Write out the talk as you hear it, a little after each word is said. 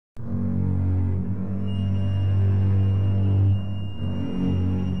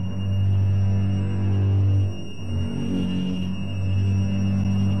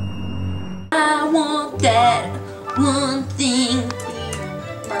One thing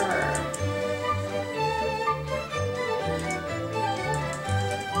deeper.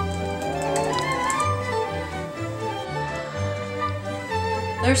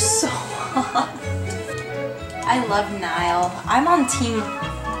 They're so hot. I love Niall. I'm on team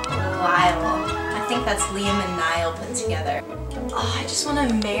Lyle. I think that's Liam and Niall put together. Oh, I just want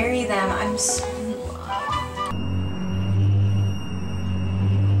to marry them. I'm so in love.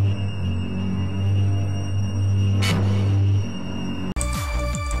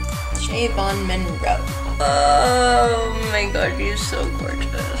 Javon Monroe. Oh my god, he's so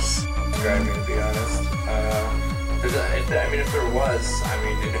gorgeous. Driving, to be honest. I mean, if there was, I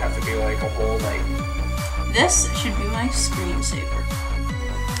mean, it'd have to be like a whole, like... This should be my screensaver.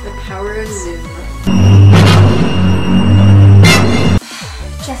 The power of Zoom.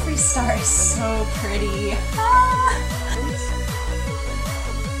 Jeffree Star is so pretty.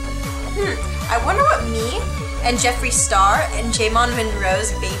 I wonder what me and Jeffree Star and Javon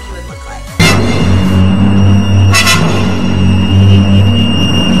Monroe's baby would look like.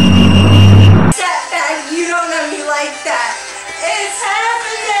 You don't know me like that. It's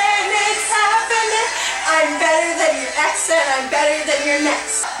happening, it's happening. I'm better than your ex and I'm better than your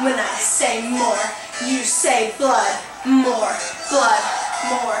next. When I say more, you say blood. More blood,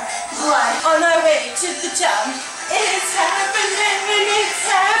 more blood. On our way to the top. It's happening, it's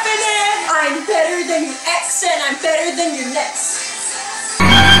happening. I'm better than your ex and I'm better than your next.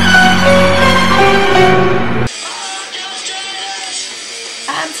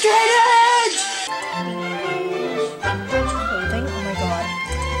 I'm straight edge. Clothing? Oh my god.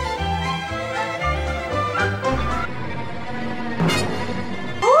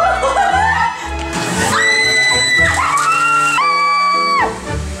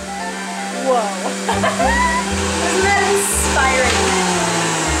 Whoa. Isn't that inspiring?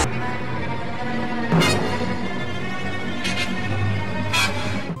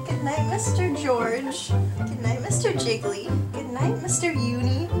 Good night, Mr. George. Good night, Mr. Jiggly. Good night, Mr.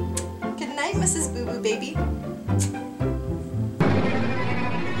 Uni. Good night, Mrs. Boo Boo Baby.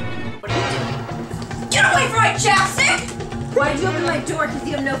 What are you doing? Get away from my chapstick! Why'd you open my door? Because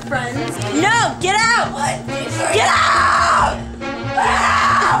you have no friends? No! Get out! What? Get out!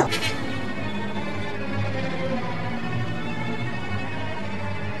 Ah!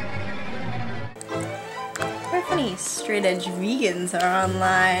 Very funny straight edge vegans are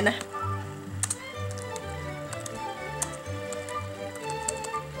online.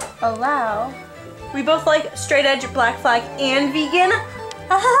 Allow. We both like straight edge, black flag, and vegan.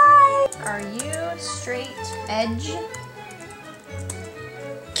 Hi! Are you straight edge?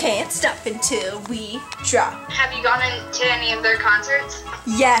 Can't stop until we drop. Have you gone to any of their concerts?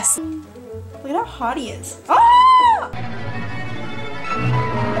 Yes. Look at how hot he is. Ah!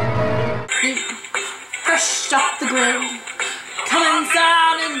 Fresh off the grill. Come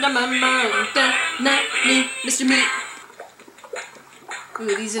inside into my mind. Mr. Meat.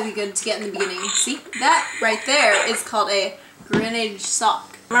 Ooh, these would be good to get in the beginning. See? That right there is called a Greenwich sock.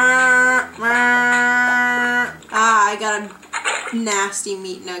 Ah, I got a nasty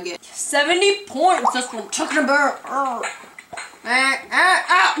meat nugget. 70 points, that's what I'm talking about.